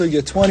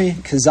Sugya 20,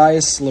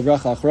 Kazית,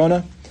 Lברכה,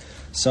 Axrona.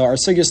 So our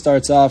Sugya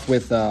starts off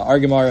with our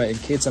Gemara in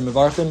Ketzah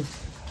Mevarchim.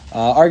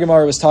 Our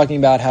Gemara was talking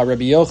about how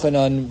Rabbi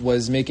Yochanan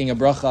was making a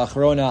bracha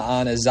Axrona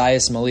on a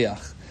Zayis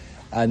Maliach.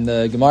 And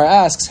the Gemara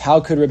asks, how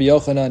could Rabbi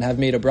Yochanan have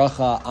made a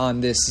bracha on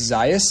this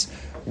Zayis?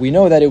 We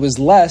know that it was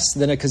less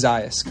than a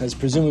Kazayis, because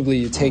presumably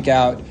you take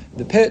out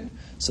the pit,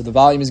 so the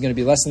volume is going to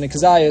be less than a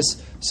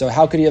Kazayis. So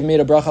how could he have made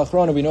a bracha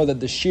Axrona? We know that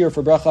the shear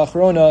for bracha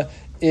Axrona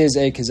is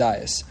a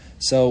Kazayis.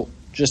 So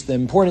just the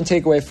important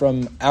takeaway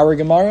from our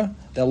Gemara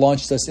that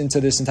launched us into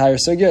this entire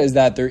sugya is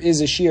that there is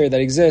a shear that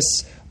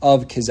exists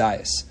of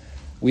Kazayis.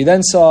 We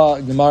then saw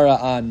Gemara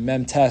on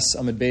Mem Tes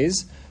Amud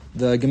Beis.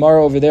 The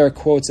Gemara over there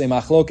quotes a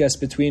machlokes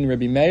between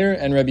Rabbi Meir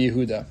and Rabbi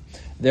Yehuda.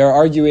 They're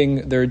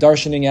arguing, they're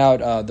darshaning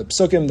out the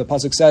psukim. The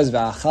pasuk says,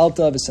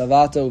 "Va'achalta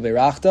v'savata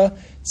u'verachta."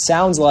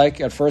 Sounds like,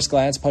 at first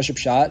glance, Pashup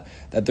Shat,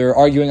 that they're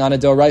arguing on a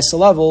Doraisa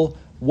level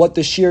what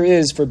the shear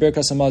is for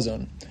Birkas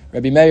Hamazon.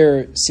 Rabbi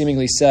Meir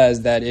seemingly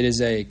says that it is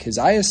a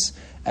Kazayis,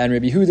 and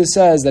Rabbi Yehuda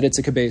says that it's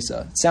a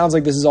Kebesa. It sounds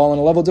like this is all on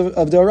a level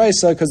of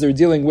Doraisa because they're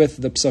dealing with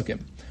the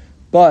psukim.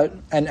 But,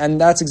 and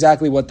that's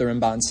exactly what the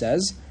Ramban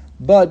says.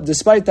 But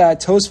despite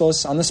that,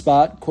 Tosfos on the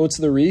spot quotes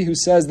the Ri, who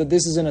says that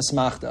this is an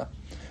asmachta.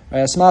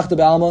 Right, asmachta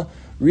b'alma,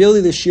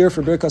 really the shear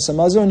for Birkas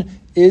Hamazon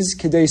is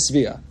Kedei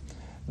Svia.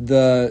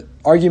 The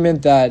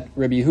argument that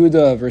Rabbi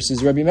Yehuda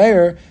versus Rabbi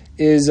Meir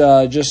is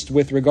just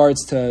with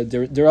regards to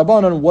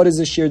Derabanan. What is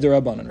the sheer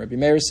Derabanan? Rabbi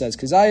Meir says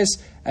Kazayis,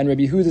 and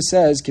Rabbi Yehuda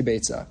says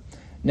Kibetza.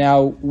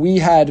 Now, we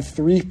had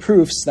three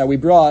proofs that we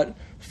brought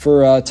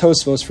for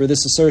Tosfos for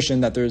this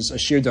assertion that there's a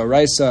sheer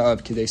Doraisa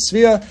of Kedei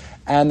Svia,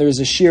 and there's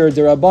a sheer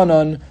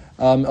Derabanan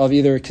of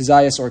either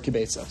Kazayis or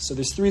Kibetza. So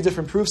there's three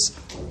different proofs,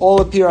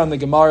 all appear on the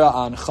Gemara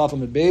on Chaf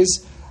Amud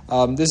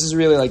Beis. This is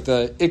really like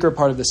the ikr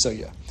part of the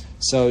sugya.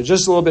 So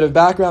just a little bit of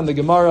background, the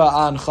Gemara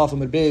on Chaf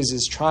Amud Beis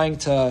is trying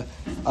to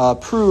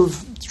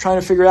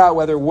figure out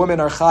whether women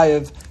are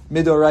chayev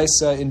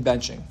midoraisa in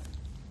benching.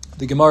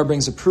 The Gemara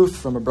brings a proof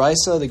from a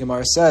brisa. The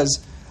Gemara says,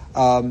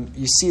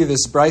 you see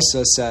this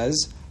brisa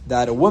says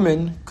that a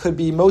woman could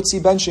be motzi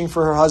benching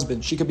for her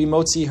husband. She could be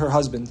motzi her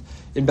husband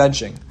in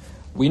benching.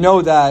 We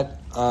know that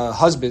a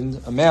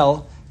husband, a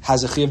male,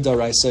 has a chiyav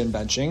daraisa in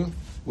benching.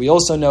 We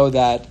also know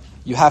that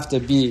you have to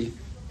be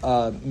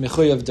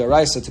mechuyev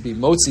daraisa to be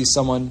motzi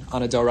someone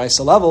on a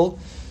daraisa level.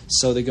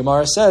 So the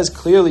Gemara says,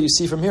 clearly you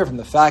see from here, from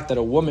the fact that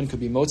a woman could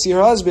be motzi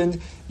her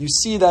husband, you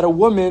see that a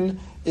woman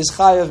is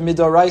chayav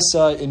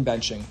midaraisa in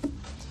benching.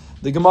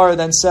 The Gemara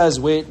then says,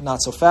 wait,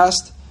 not so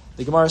fast.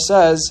 The Gemara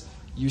says,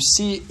 you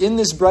see in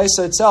this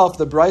brisa itself,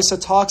 the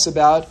brisa talks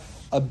about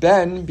a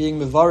ben being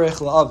mevarech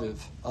la'aviv,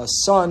 a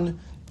son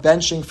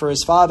benching for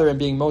his father and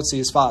being motzi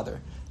his father.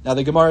 Now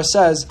the Gemara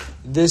says,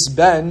 this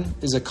ben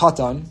is a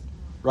katan,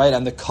 right?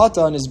 And the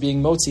katan is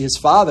being motzi his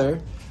father,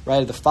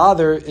 right? The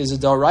father is a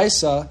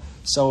daraisa,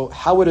 so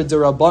how would a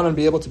darabanan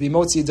be able to be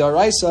motzi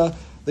daraisa?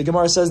 The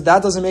Gemara says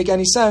that doesn't make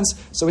any sense,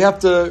 so we have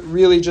to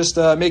really just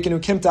make an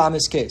ukimta on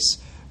this case.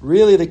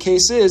 Really the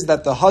case is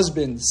that the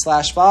husband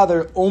 /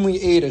 father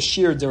only ate a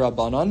shir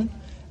darabanan,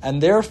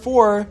 and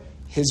therefore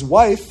his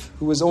wife,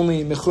 who is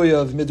only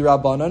mechuyav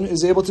midrabanan,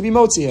 is able to be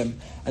motzi him.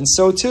 And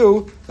so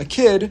too, a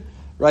kid,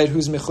 right,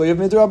 who's mechuyav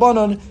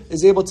midrabanan,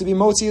 is able to be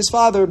motzi his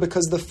father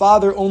because the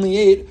father only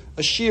ate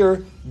a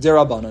shir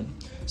derabanan.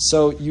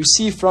 So you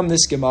see from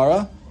this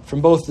Gemara, from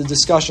both the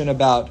discussion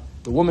about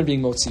the woman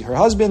being motzi her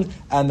husband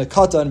and the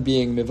katan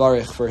being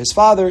mevarich for his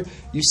father,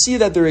 you see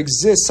that there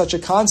exists such a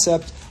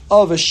concept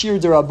of a shir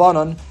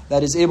derabanan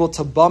that is able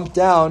to bump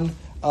down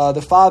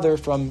the father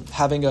from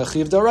having a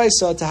chiyav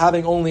daraisa to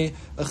having only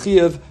a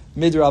chiyav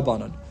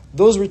midrabanan.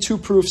 Those were two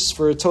proofs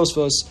for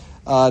Tosfos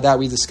that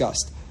we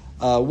discussed.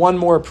 One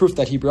more proof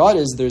that he brought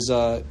is there's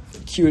a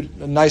cute,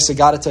 nice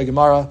Agadata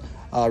Gemara,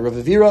 Rav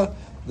Avira.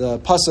 The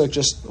pasuk,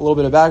 just a little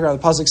bit of background.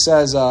 The pasuk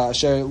says,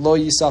 "Asher lo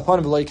yisa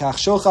panim v'lo yikach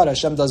shochad."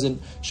 Hashem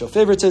doesn't show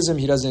favoritism.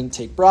 He doesn't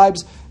take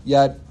bribes.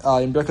 Yet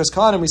in Birkas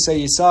Kohanim we say,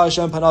 "Yisa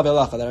Hashem panav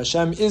elacha," that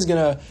Hashem is going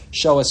to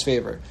show us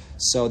favor.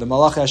 So the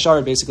Malach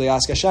Yashar basically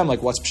ask Hashem,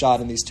 like, what's pshat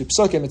in these two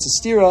psukim? It's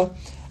a stira,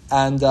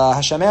 and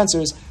Hashem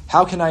answers,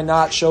 "How can I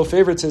not show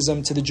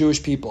favoritism to the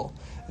Jewish people?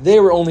 They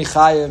were only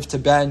chayev to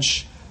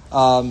bench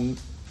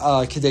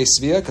Kedei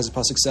Svia, because the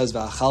pasuk says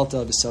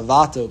va'achalta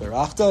v'savata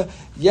v'rachta.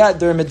 Yet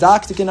they're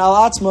medaktikin al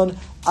atzman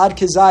ad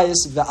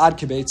kezayis v'ad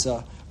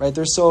kibetza. Right?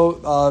 They're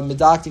so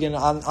medaktikin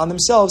on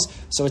themselves.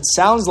 So it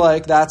sounds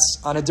like that's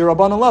on a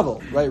derabanan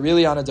level, right?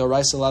 Really, on a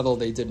doraisa level,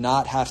 they did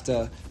not have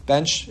to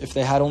bench if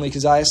they had only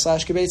kezayis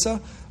 / kibetza,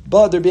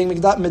 but they're being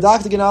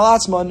medaktikin al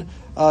atzman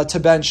to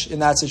bench in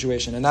that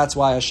situation, and that's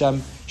why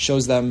Hashem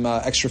shows them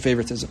extra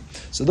favoritism.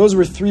 So those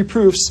were three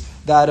proofs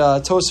that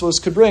Tosfos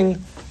could bring,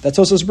 that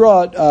Tosfos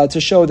brought to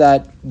show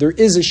that there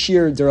is a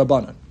sheer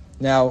derabanan.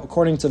 Now,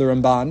 according to the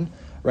Ramban,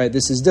 right,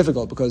 this is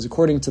difficult because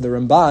according to the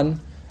Ramban,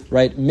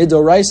 right,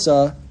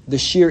 midoraisa, the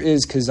sheer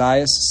is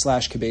kazayas /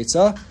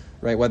 kibetza,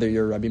 right, whether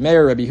you're Rabbi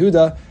Meir, Rabbi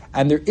Yehuda,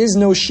 and there is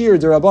no sheer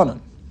derabanan.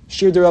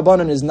 Sheer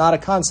derabanan is not a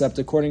concept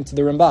according to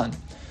the Ramban.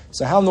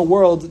 So how in the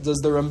world does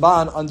the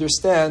Ramban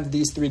understand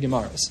these three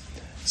Gemaras?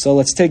 So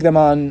let's take them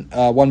on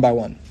one by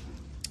one.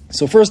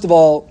 So first of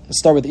all, let's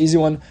start with the easy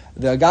one.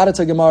 The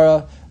Agadata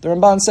Gemara, the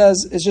Ramban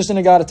says it's just an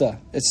Agadata.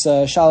 It's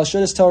Shalosh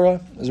Shudas Torah,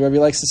 as Rebbe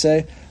likes to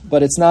say,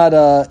 but it's not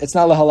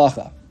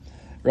lahalacha,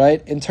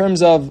 right? In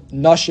terms of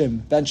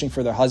nashim benching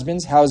for their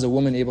husbands, how is a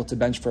woman able to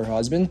bench for her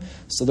husband?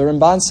 So the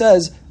Ramban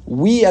says,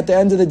 we at the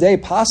end of the day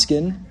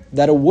paskin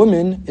that a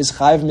woman is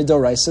chayiv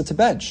midoraisa to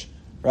bench,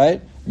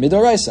 right?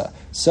 Midoraisa.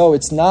 So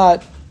it's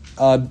not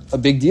a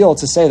big deal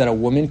to say that a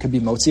woman could be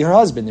motzi her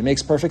husband. It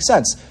makes perfect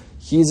sense.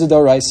 He's a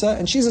doraisa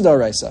and she's a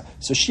doraisa,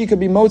 so she could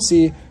be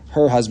motzi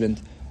her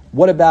husband.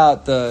 What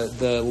about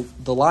the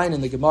line in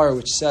the Gemara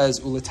which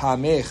says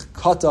uletamech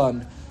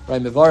katan,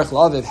 right, mevarich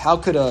laviv? How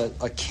could a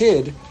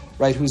kid,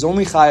 right, who's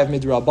only chayav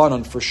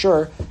midrabanan for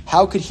sure,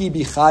 how could he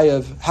be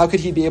chayav? How could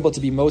he be able to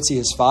be motzi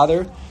his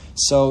father?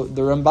 So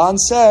the Ramban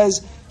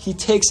says he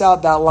takes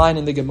out that line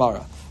in the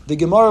Gemara. The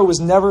Gemara was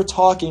never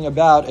talking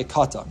about a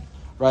katan,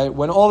 right?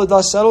 When all the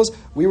dust settles,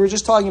 we were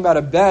just talking about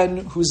a ben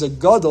who's a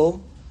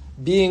gadol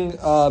being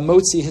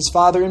motzi his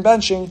father in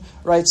benching,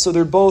 right? So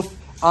they're both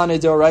on a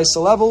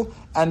deoraisa level,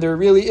 and there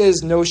really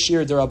is no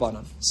shir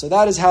derabanan. So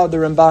that is how the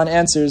Ramban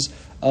answers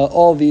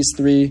all these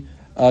three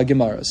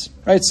Gemaras,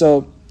 right?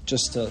 So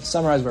just to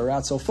summarize where we're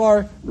at so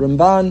far,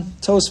 Ramban,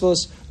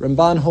 Tosfos.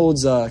 Ramban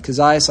holds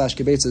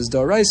kazayas/kebetza is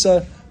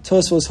deoraisa.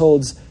 Tosfos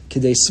holds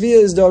kedei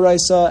svia is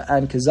deoraisa,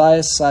 and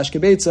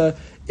kazayas/kebetza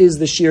is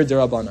the shir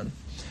derabanan.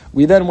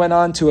 We then went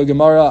on to a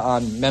Gemara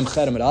on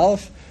Memchet Amud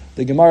Aleph.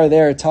 The Gemara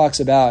there talks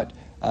about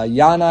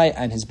Yanai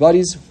and his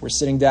buddies were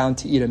sitting down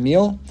to eat a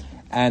meal,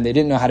 and they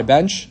didn't know how to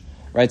bench,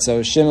 right?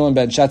 So Shimon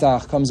ben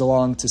Shetach comes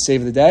along to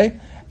save the day,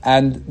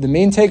 and the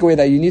main takeaway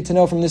that you need to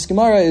know from this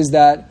Gemara is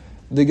that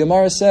the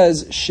Gemara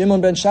says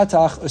Shimon ben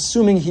Shetach,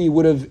 assuming he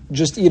would have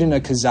just eaten a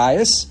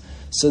kazayas,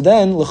 so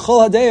then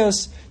l'chol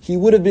hadeos he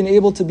would have been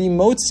able to be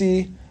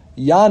motzi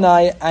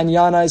Yanai and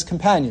Yanai's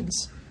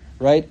companions,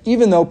 right?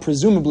 Even though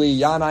presumably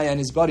Yanai and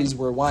his buddies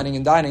were wining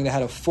and dining, they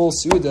had a full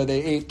suda,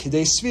 they ate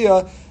kedei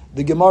svia,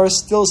 the Gemara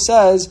still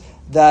says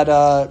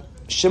that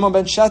Shimon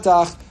ben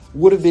Shetach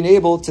would have been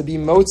able to be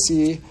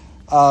motzi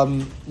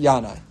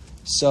Yanai.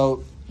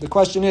 So the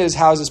question is,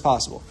 how is this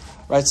possible?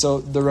 Right? So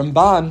the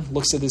Ramban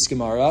looks at this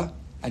Gemara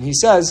and he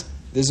says,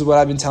 this is what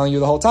I've been telling you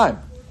the whole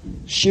time.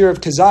 Shir of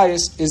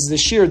Kazayas is the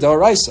shir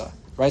d'oraisa,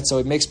 right? So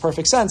it makes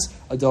perfect sense.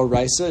 A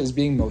d'oraisa is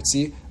being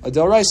motzi a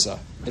d'oraisa.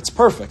 It's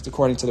perfect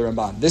according to the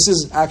Ramban. This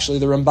is actually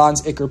the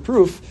Ramban's ikar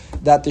proof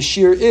that the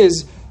shir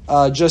is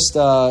just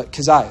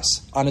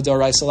kazayas on a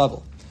d'oraisa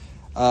level.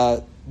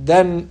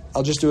 Then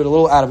I'll just do it a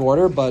little out of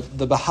order, but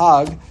the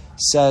Bahag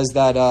says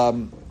that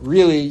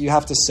really you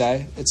have to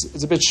say,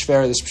 it's a bit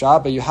shver this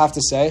pshat, but you have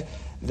to say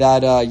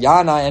that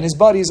Yanai and his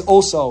buddies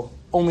also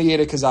only ate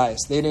a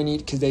kazayas. They didn't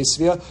eat kedei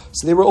svia,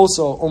 so they were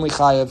also only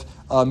chayav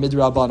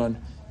midrabanan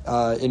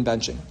in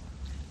benching.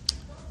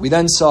 We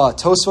then saw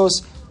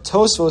Tosfos.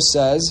 Tosfos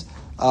says,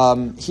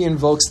 he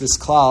invokes this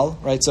klal,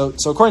 right? So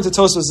according to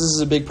Tosfos, this is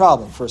a big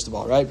problem, first of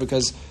all, right?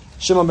 Because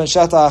Shimon ben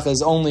Shetach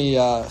is only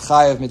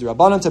chayav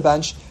midrabanan to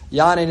bench.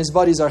 Yanai and his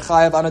buddies are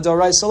chayav on a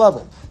doraisa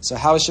level. So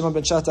how is Shimon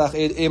ben Shetach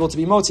able to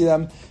be motzi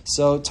them?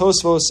 So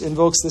Tosfos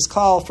invokes this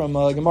klal from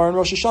Gemara in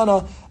Rosh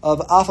Hashanah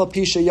of afa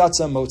pisha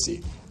yatza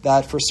motzi,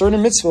 that for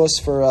certain mitzvos,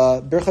 for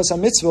birchas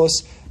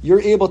ha-mitzvos,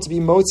 you're able to be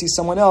motzi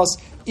someone else,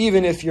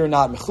 even if you're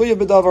not mechuyev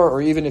b'davar,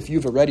 or even if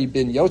you've already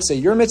been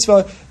yotzei your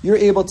mitzvah, you're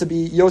able to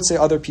be yotzei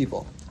other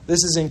people.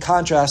 This is in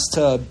contrast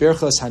to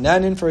birchas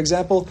hananin, for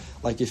example.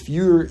 Like if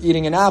you're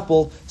eating an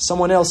apple,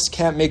 someone else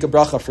can't make a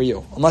bracha for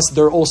you, unless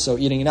they're also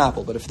eating an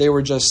apple. But if they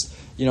were just,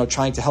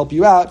 trying to help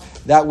you out,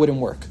 that wouldn't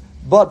work.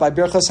 But by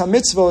birchas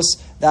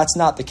ha-mitzvos, that's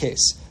not the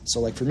case. So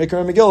like for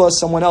Mikra and Megillah,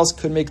 someone else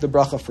could make the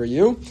bracha for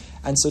you.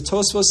 And so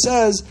Tosfos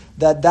says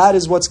that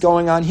is what's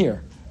going on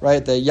here,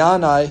 right? The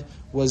Yanai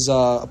was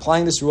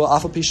applying this rule,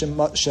 Afa Pi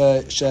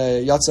Yatza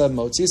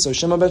Motzi. So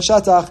Shimon ben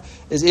Shetach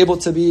is able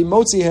to be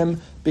motzi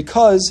him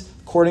because,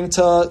 according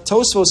to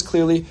Tosfos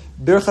clearly,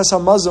 Birchas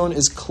HaMazon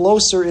is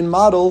closer in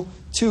model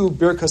to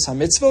Birchas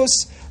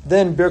HaMitzvos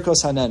than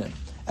Birchas HaNenin.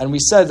 And we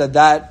said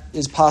that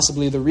is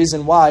possibly the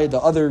reason why the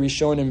other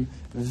Rishonim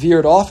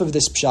veered off of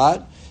this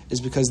pshat, is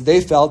because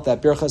they felt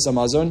that Birchas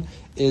HaMazon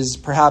is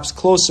perhaps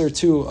closer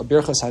to a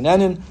Birchas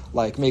HaNenin,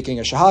 like making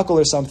a shahakal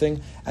or something,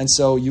 and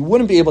so you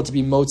wouldn't be able to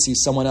be motzi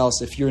someone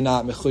else if you're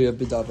not mechuyev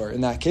b'davar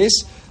in that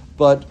case.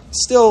 But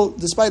still,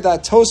 despite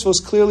that,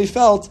 Tosfos clearly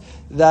felt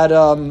that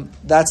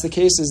that's the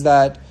case, is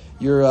that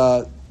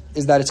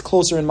it's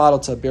closer in model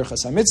to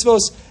Birchas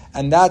HaMitzvos,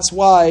 and that's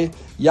why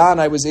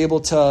Yanai was able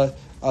to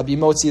be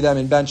motzi them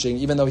in benching,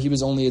 even though he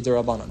was only a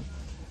derabanan.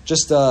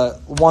 Just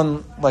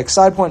one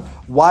side point.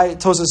 Why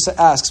Tosfos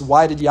asks,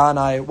 why did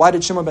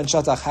Shimon ben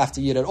Shetach have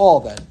to eat at all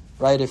then?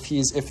 Right?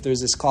 If there's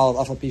this call of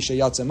Afa Pisha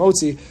Yatza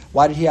Motzi,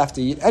 why did he have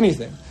to eat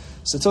anything?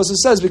 So Tosfos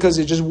says because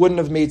it just wouldn't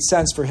have made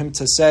sense for him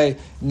to say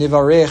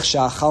Nivarech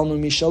Sha'achalnu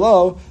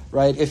Mishalo,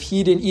 right? If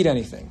he didn't eat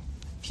anything.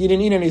 If he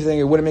didn't eat anything,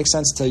 it wouldn't make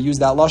sense to use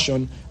that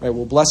lashon, right?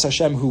 Well, bless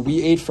Hashem who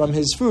we ate from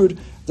his food.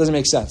 Doesn't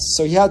make sense.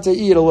 So he had to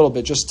eat a little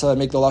bit just to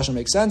make the lashon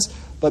make sense.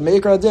 But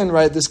Meikra Din,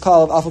 right, this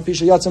call of Afal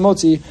Pisha Yatza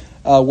Motzi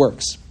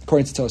works,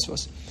 according to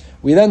Tosfos.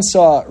 We then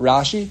saw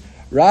Rashi.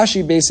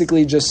 Rashi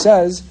basically just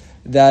says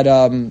that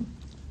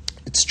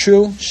it's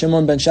true,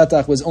 Shimon ben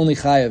Shetach was only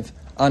chayev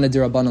on a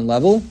dirabanan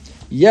level,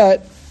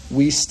 yet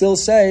we still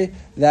say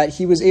that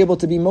he was able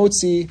to be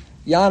motzi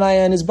Yanai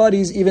and his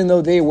buddies, even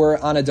though they were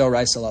on a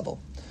doraisa level.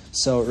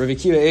 So Rav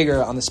Akiva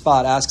Eger on the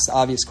spot asks the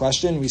obvious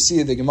question. We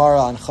see the Gemara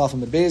on Chaf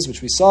Amud Beis,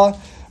 which we saw,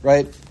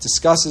 right,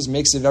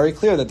 makes it very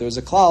clear that there's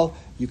a klal.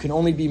 You can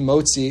only be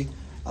motzi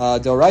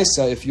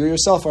doraisa if you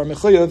yourself are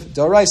mechuyev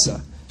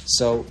doraisa.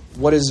 So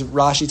what is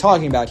Rashi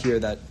talking about here?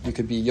 That you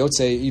could be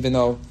yotze, even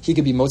though he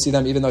could be motzi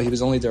them, even though he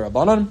was only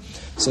derabanan.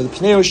 So the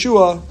Pnei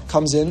Yoshua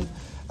comes in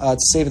to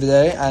save the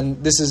day,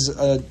 and this is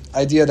an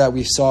idea that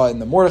we saw in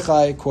the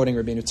Mordechai, quoting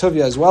Rabbeinu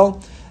Tuvia as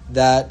well,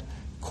 that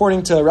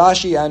according to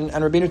Rashi and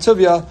Rabbeinu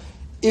Tuvia,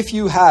 if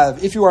you are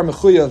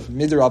mechuyev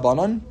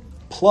midrabanan,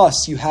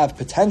 plus you have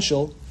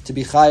potential to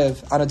be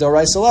chayev on a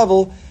doraisa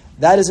level,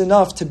 that is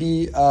enough to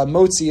be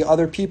motzi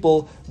other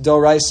people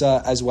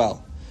doraisa as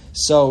well.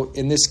 So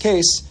in this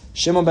case,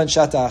 Shimon ben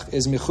Shetach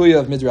is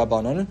mechuyev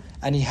midrabanan,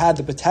 and he had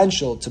the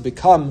potential to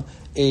become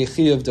a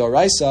chiyuv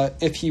doraisa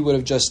if he would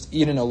have just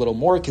eaten a little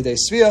more kedei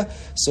svia.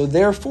 So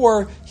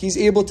therefore, he's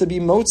able to be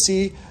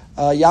motzi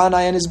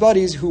Yanai and his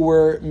buddies who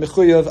were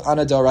mechuyev on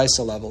a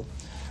doraisa level.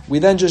 We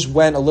then just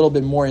went a little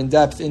bit more in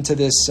depth into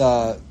this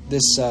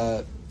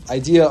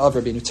idea of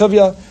Rabbeinu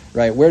Tuvia.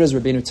 Right? Where does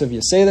Rabbeinu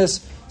Tuvia say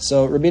this?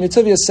 So Rabbeinu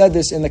Tuvia said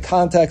this in the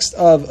context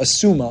of a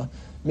suma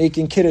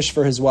making kiddush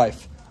for his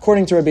wife.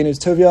 According to Rabbeinu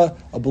Tuvia,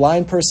 a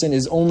blind person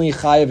is only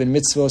chayev in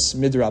mitzvos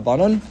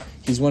midrabanan.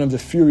 He's one of the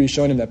few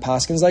Rishonim that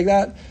paskins like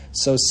that.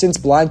 So since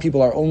blind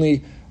people are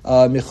only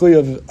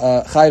mechuyev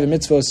chayev in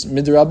mitzvos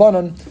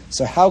midrabanan,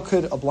 so how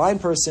could a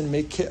blind person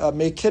make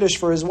kiddush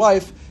for his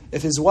wife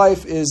if his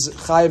wife is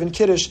chayev in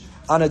kiddush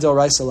on a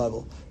doraisa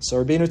level?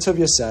 So Rabbeinu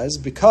Tuvia says,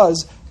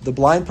 because the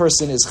blind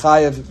person is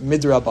chayev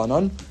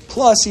midrabanan,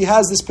 plus he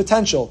has this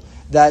potential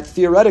that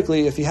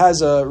theoretically, if he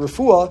has a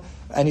refuah,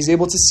 and he's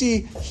able to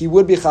see, he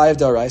would be chayev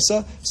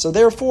daraisa. So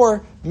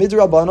therefore,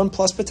 midrabanan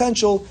plus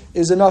potential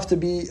is enough to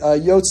be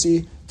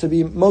yotzi, to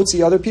be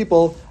motzi other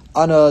people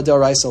on a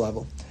daraisa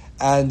level.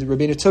 And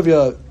Rabbeinu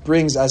Tuvia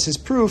brings as his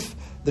proof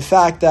the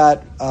fact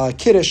that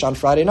kiddush on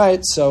Friday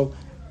night. So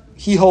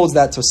he holds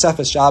that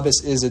Tosefes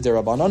Shabbos is a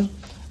derabanan.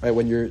 Right,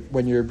 when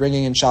you're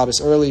bringing in Shabbos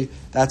early,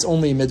 that's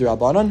only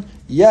midrabanan.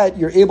 Yet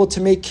you're able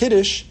to make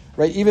kiddush,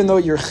 right? Even though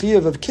your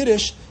chiyuv of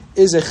kiddush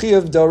is a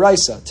chiyuv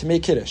daraisa to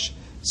make kiddush.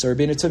 So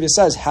Rabbeinu Tuvia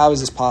says, how is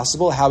this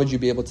possible? How would you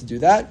be able to do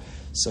that?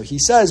 So he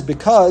says,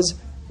 because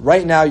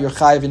right now you're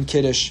chayiv in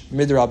kiddush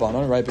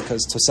midrabanan, right?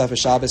 Because Tosefes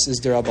Shabbos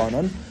is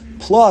derabanan.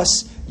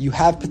 Plus, you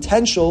have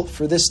potential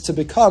for this to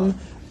become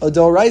a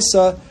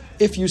doraisa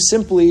if you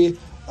simply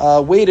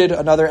waited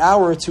another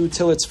hour or two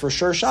till it's for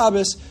sure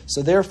Shabbos.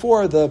 So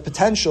therefore, the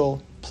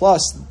potential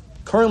plus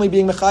currently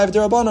being mechayiv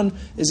derabanan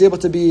is able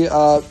to be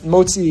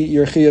motzi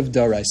your chiyav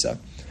doraisa.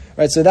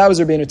 Right. So that was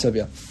Rabbeinu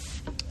Tuvia.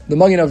 The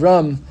Magen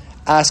Avram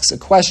asks a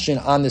question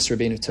on this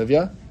Rabbeinu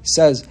Tuvia. He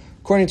says,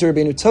 according to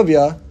Rabbeinu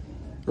Tuvia,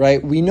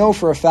 right, we know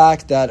for a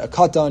fact that a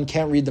katan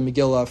can't read the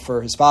Megillah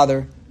for his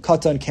father.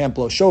 Katan can't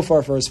blow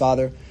shofar for his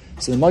father.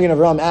 So the Magen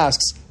Avram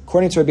asks,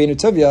 according to Rabbeinu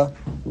Tuvia,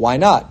 why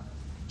not?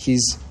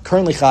 He's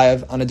currently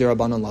chayev on a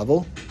derabanan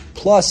level,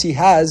 plus he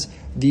has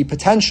the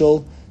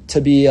potential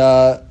to be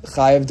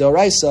chayev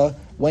doraisa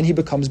when he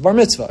becomes bar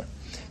mitzvah.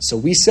 So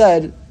we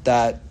said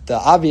that the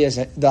obvious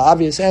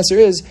answer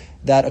is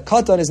that a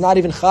katan is not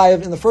even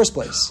chayev in the first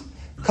place.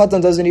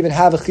 Katan doesn't even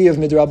have a chiyuv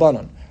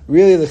midrabanan.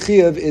 Really, the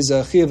chiyuv is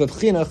a chiyuv of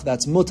chinuch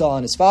that's muta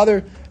on his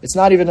father. It's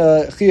not even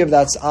a chiyuv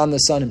that's on the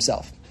son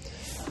himself.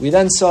 We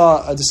then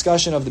saw a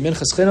discussion of the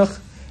minchas chinuch.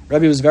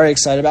 Rebbe was very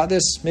excited about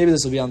this. Maybe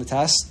this will be on the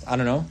test. I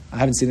don't know. I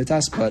haven't seen the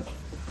test, but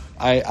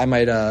I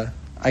might.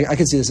 I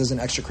could see this as an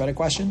extra credit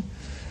question.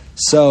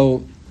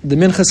 So the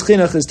minchas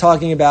chinuch is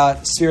talking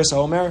about Sfiras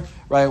HaOmer,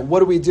 right? What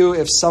do we do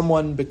if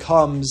someone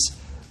becomes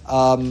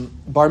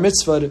bar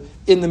mitzvah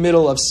in the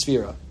middle of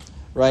Sfira?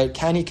 Right?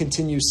 Can he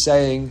continue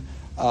saying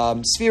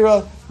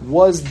Sfira?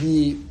 Was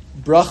the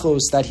brachos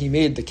that he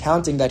made, the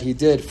counting that he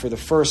did for the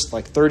first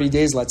 30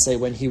 days, let's say,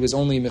 when he was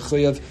only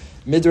mechuyev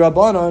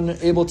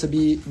midrabanan, able to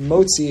be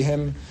motzi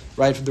him,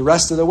 right, for the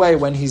rest of the way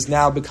when he's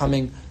now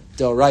becoming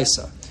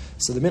doraisa?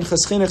 So the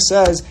Minchas Chinuch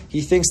says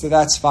he thinks that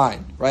that's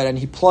fine, right? And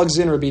he plugs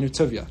in Rabbeinu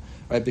Tuvia,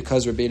 right?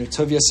 Because Rabbeinu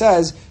Tuvia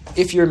says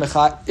if you're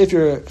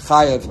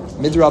chayev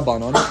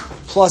midrabanan,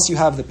 plus you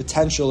have the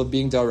potential of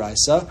being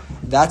doraisa,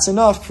 that's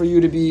enough for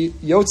you to be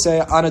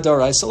yotze on a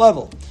doraisa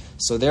level.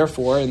 So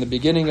therefore, in the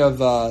beginning of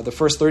the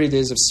first 30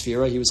 days of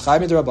Sfira, he was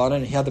chayev midrabanan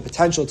and he had the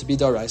potential to be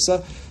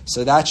doraisa,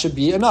 so that should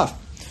be enough,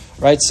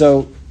 right?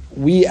 So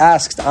we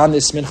asked on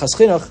this Minchas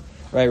Chinuch,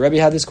 right? Rebbe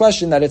had this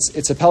question that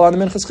it's a pel on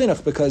the Minchas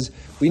Chinuch because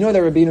we know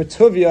that Rabbeinu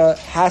Tuvia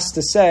has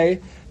to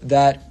say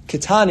that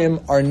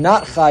ketanim are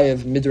not chayev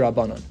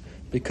midrabanan.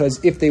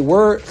 Because if they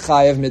were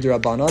chayav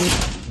midrabanan,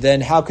 then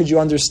how could you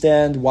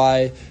understand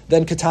why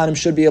then Ketanim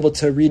should be able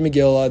to read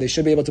Megillah, they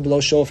should be able to blow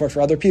shofar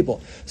for other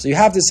people. So you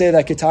have to say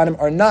that Ketanim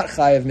are not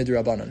chayav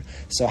midrabanan.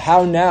 So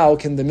how now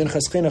can the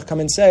Minchas Chinuch come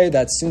and say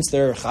that since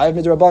they're chayav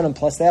midrabanan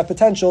plus they have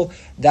potential,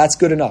 that's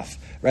good enough,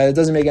 right? It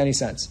doesn't make any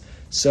sense.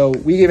 So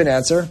we gave an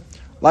answer.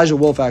 Elijah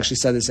Wolf actually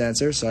said this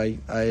answer, so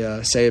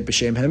I say it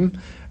b'shem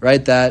him,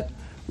 right? That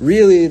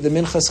really the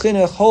Minchas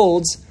Chinuch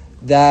holds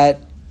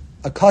that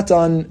a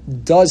katan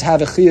does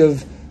have a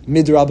chiyuv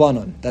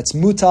midrabanan. That's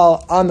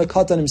mutal on the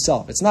katan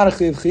himself. It's not a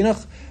chiyuv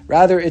chinuch,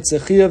 rather it's a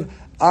chiyuv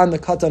on the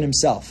katan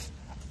himself.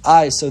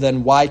 So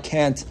then why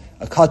can't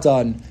a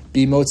katan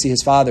be motzi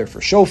his father for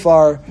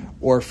shofar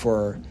or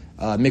for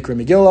mikra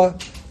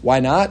megillah? Why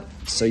not?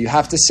 So you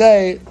have to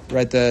say,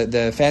 right,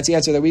 the fancy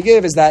answer that we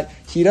gave is that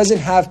he doesn't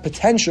have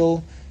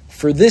potential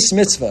for this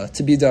mitzvah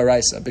to be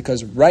daraisa,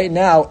 because right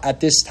now,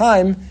 at this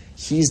time,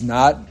 he's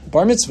not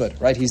bar mitzvah,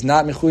 right? He's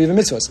not mechuyev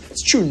mitzvahs.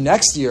 It's true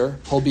next year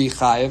he'll be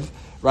chayiv,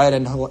 right?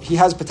 And he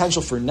has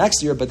potential for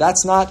next year, but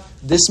that's not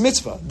this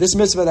mitzvah. This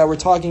mitzvah that we're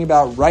talking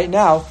about right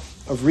now,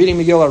 of reading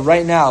Megillah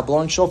right now,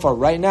 blowing shofar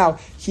right now,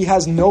 he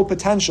has no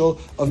potential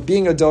of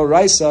being a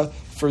doraisa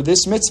for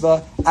this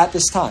mitzvah at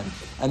this time.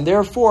 And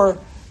therefore,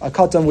 a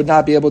katan would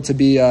not be able to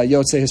be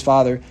yotze his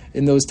father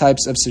in those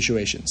types of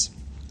situations.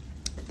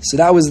 So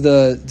that was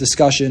the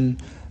discussion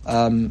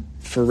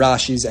for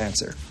Rashi's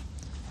answer.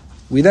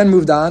 We then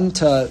moved on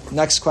to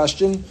next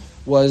question,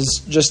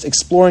 was just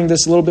exploring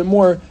this a little bit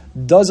more.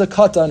 Does a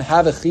katan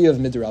have a chiyuv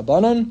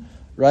midrabanan,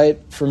 right,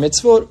 for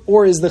mitzvot,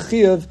 or is the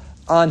chiyuv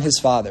on his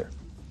father?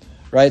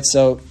 Right,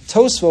 so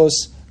Tosfos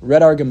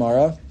read our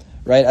Gemara,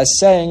 right, as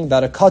saying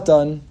that a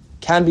katan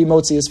can be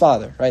motzi his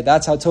father, right?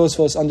 That's how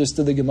Tosfos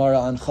understood the Gemara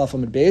on Chaf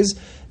Amud Beis,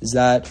 is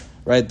that,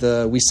 right,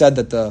 we said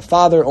that the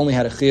father only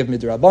had a chiyuv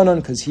midrabanan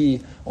because he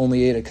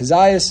only ate a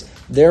kazayas.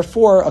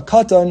 Therefore, a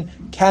katan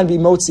can be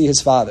motzi his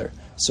father.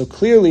 So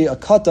clearly, a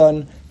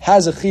katan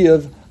has a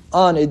chiyuv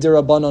on a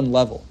dirabanan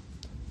level.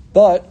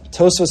 But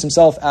Tosfos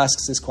himself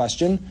asks this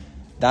question.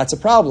 That's a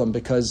problem,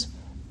 because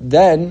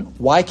then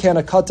why can't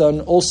a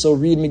katan also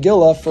read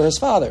Megillah for his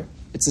father?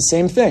 It's the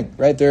same thing,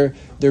 right? They're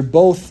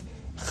both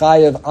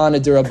chayiv on a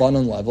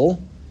dirabanan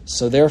level.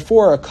 So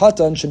therefore, a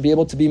katan should be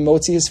able to be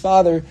motzi his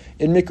father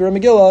in Mikra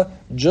Megillah,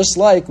 just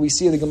like we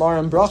see the Gemara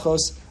in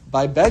Brachos,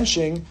 by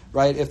benching,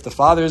 right? If the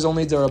father is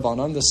only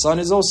derabanan, the son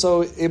is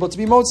also able to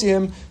be motzi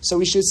him. So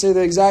we should say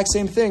the exact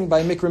same thing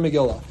by Mikra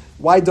Megillah.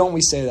 Why don't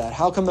we say that?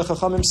 How come the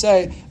Chachamim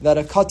say that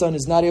a katan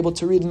is not able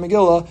to read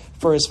Megillah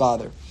for his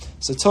father?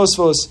 So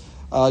Tosfos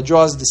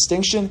draws a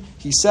distinction.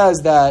 He says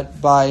that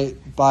by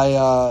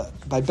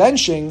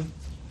benching,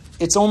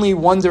 it's only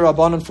one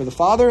derabanan for the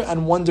father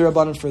and one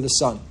derabanan for the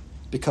son,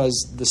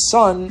 because the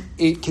son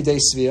ate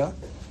kedei svia.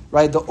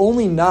 Right, the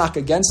only knock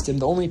against him,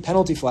 the only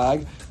penalty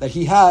flag that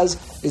he has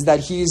is that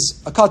he's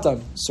a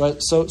katan.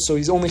 So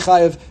he's only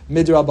chayiv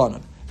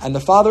midrabanan. And the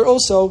father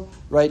also,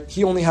 right,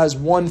 he only has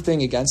one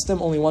thing against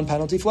him, only one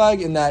penalty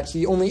flag, in that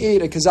he only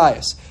ate a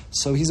kazayas.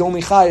 So he's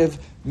only chayiv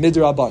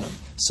midrabanan.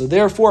 So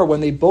therefore,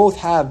 when they both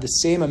have the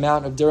same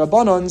amount of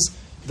derabanans,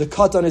 the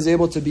katan is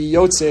able to be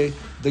yotze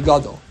the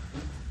gadol.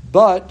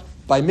 But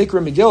by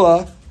Mikra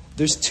Megillah,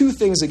 there's two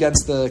things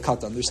against the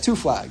katan. There's two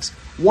flags.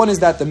 One is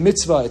that the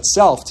mitzvah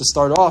itself, to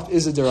start off,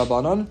 is a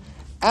derabanan,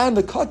 and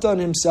the katan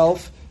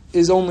himself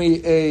is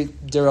only a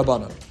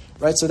derabanan.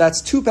 Right? So that's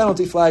two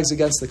penalty flags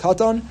against the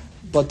katan,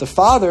 but the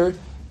father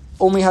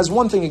only has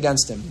one thing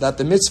against him, that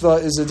the mitzvah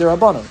is a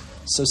derabanan.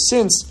 So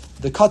since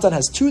the katan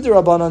has two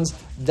derabanans,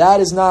 that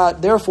is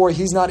not, therefore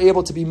he's not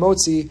able to be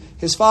motzi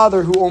his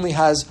father, who only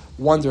has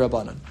one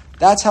derabanan.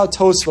 That's how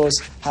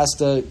Tosfos has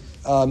to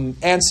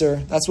answer,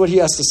 that's what he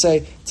has to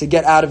say to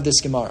get out of this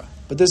Gemara.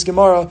 But this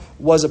Gemara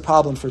was a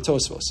problem for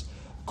Tosfos.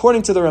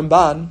 According to the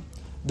Ramban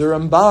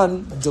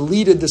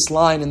deleted this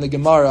line in the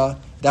Gemara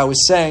that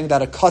was saying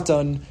that a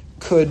katan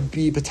could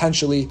be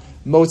potentially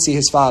motzi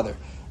his father.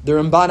 The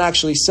Ramban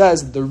actually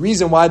says the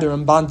reason why the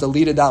Ramban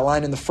deleted that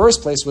line in the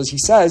first place was he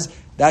says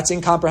that's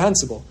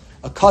incomprehensible.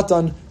 A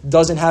katan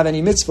doesn't have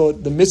any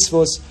mitzvot. The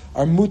mitzvos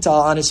are mutal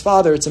on his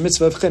father. It's a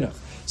mitzvah of chinuch.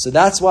 So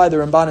that's why the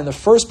Ramban in the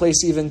first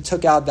place even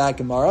took out that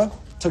Gemara,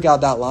 took out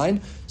that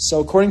line.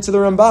 So according to the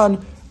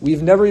Ramban,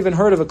 we've never even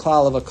heard of a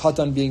klal of a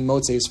katan being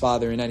motzi his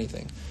father in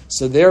anything.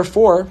 So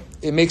therefore,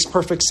 it makes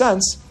perfect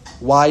sense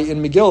why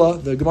in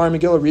Megillah, the Gemara in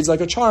Megillah reads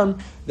like a charm,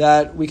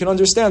 that we can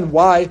understand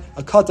why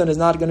a katan is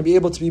not going to be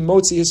able to be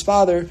motzi his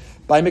father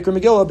by Mikra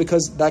Megillah,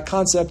 because that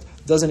concept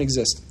doesn't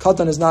exist.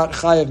 Katan is not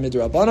chayav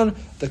midrabanan.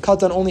 The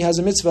katan only has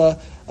a mitzvah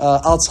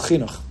al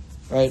chinuch,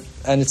 right?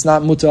 And it's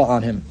not muta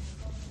on him.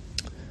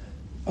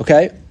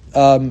 Okay,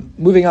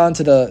 moving on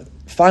to the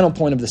final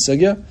point of the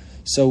sugya.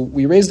 So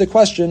we raised the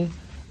question,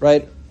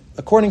 right,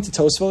 according to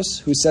Tosfos,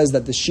 who says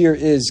that the shear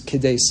is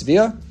kedei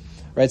svia,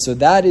 right, so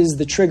that is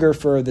the trigger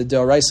for the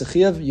deoraisa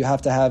chiyuv. You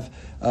have to have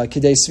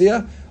kedei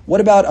svia.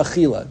 What about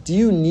achila? Do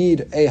you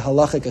need a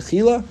halachic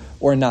achila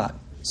or not?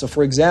 So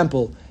for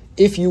example,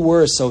 if you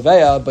were a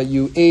soveya, but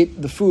you ate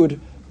the food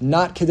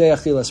not kedei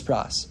achilas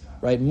pras,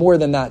 right? More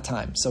than that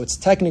time. So it's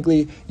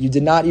technically, you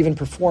did not even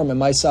perform a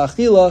Maisa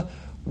Achila.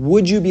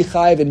 Would you be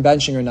chayiv in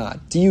benching or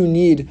not? Do you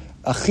need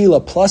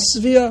Achila plus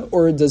Svia,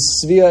 or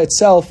does Svia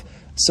itself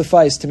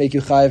suffice to make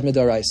you chayiv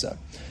midaraisa?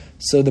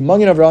 So the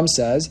Magen Avram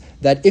says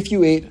that if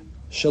you ate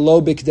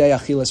shalo bikdei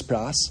achilas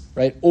pras,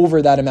 right,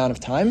 over that amount of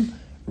time,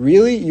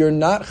 really, you're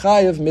not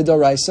chayiv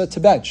midaraisa to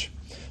bench.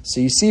 So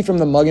you see from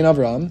the Magen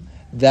Avram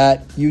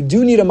that you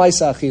do need a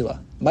Maisa Achila.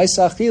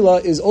 Maisa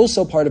Achila is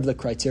also part of the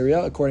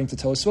criteria, according to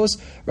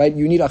Tosfos, right?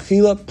 You need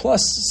Achila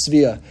plus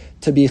Svia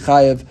to be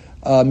chayiv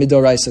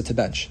midaraisa to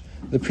bench.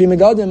 The Pri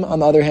Megadim, on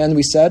the other hand,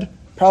 we said,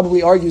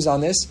 probably argues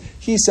on this.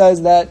 He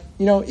says that,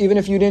 even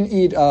if you didn't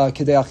eat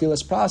Kedei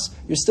Achilas Pras,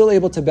 you're still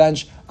able to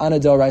bench on a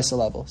Doraisa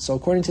level. So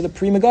according to the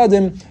Pri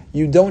Megadim,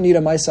 you don't need a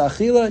Maisa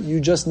Achila, you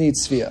just need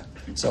Svia.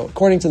 So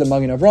according to the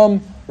Magen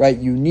Avram, right,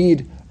 you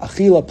need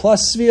Achila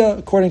plus Svia.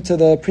 According to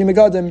the Pri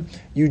Megadim,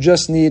 you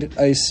just need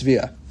a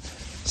Svia.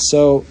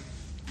 So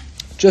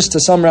just to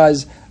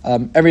summarize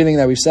everything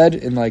that we've said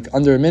in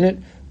under a minute,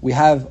 we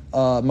have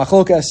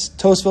Machlokas,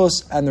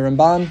 Tosfos, and the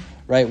Ramban,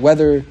 right,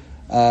 whether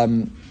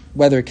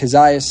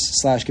Kazayas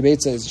 /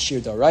 Kibetza is Shir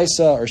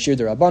Daraisa or Shir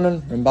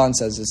Darabanan. Ramban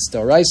says it's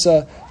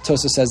Daraisa.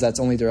 Tosfos says that's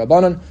only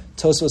Darabanan.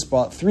 Tosfos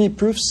brought 3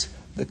 proofs: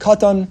 the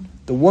Katan,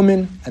 the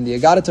woman, and the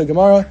Agadata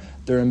Gemara.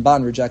 The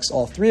Ramban rejects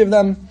all 3 of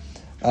them.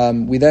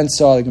 We then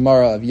saw the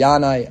Gemara of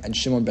Yanai and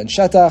Shimon ben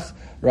Shetach.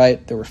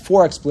 Right, there were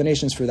 4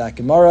 explanations for that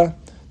Gemara.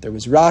 There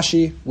was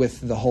Rashi with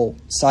the whole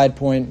but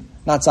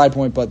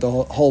the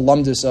whole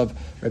lumdus of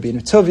Rabbi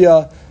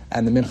Netuvia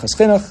and the Minchas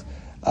Chinuch.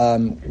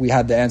 We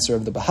had the answer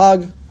of the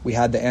Bahag. We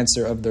had the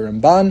answer of the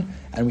Ramban,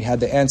 and we had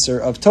the answer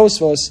of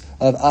Tosfos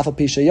of Afal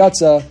Pi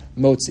Sheyatza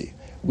Motzi.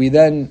 We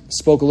then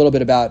spoke a little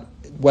bit about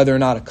whether or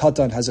not a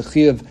Katan has a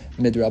Chiyav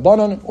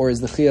Midrabanan, or is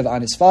the Chiyav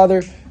on his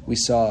father. We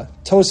saw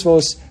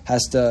Tosfos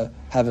has to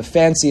have a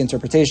fancy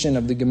interpretation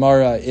of the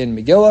Gemara in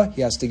Megillah.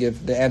 He has to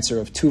give the answer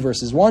of 2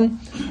 verses 1.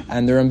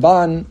 And the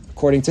Ramban,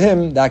 according to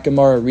him, that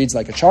Gemara reads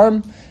like a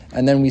charm.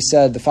 And then we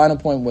said the final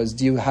point was,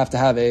 do you have to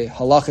have a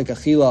halachic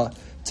achila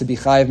to be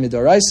chayiv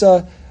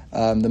midoraisa?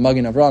 The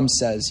Magen Avram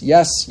says,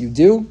 yes, you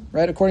do,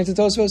 right, according to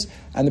Tosfos.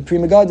 And the Pri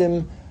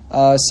Megadim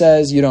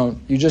says you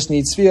don't. You just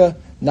need Svia,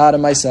 not a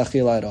Maisa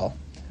Achila at all.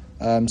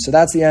 So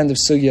that's the end of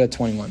Sugya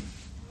 21.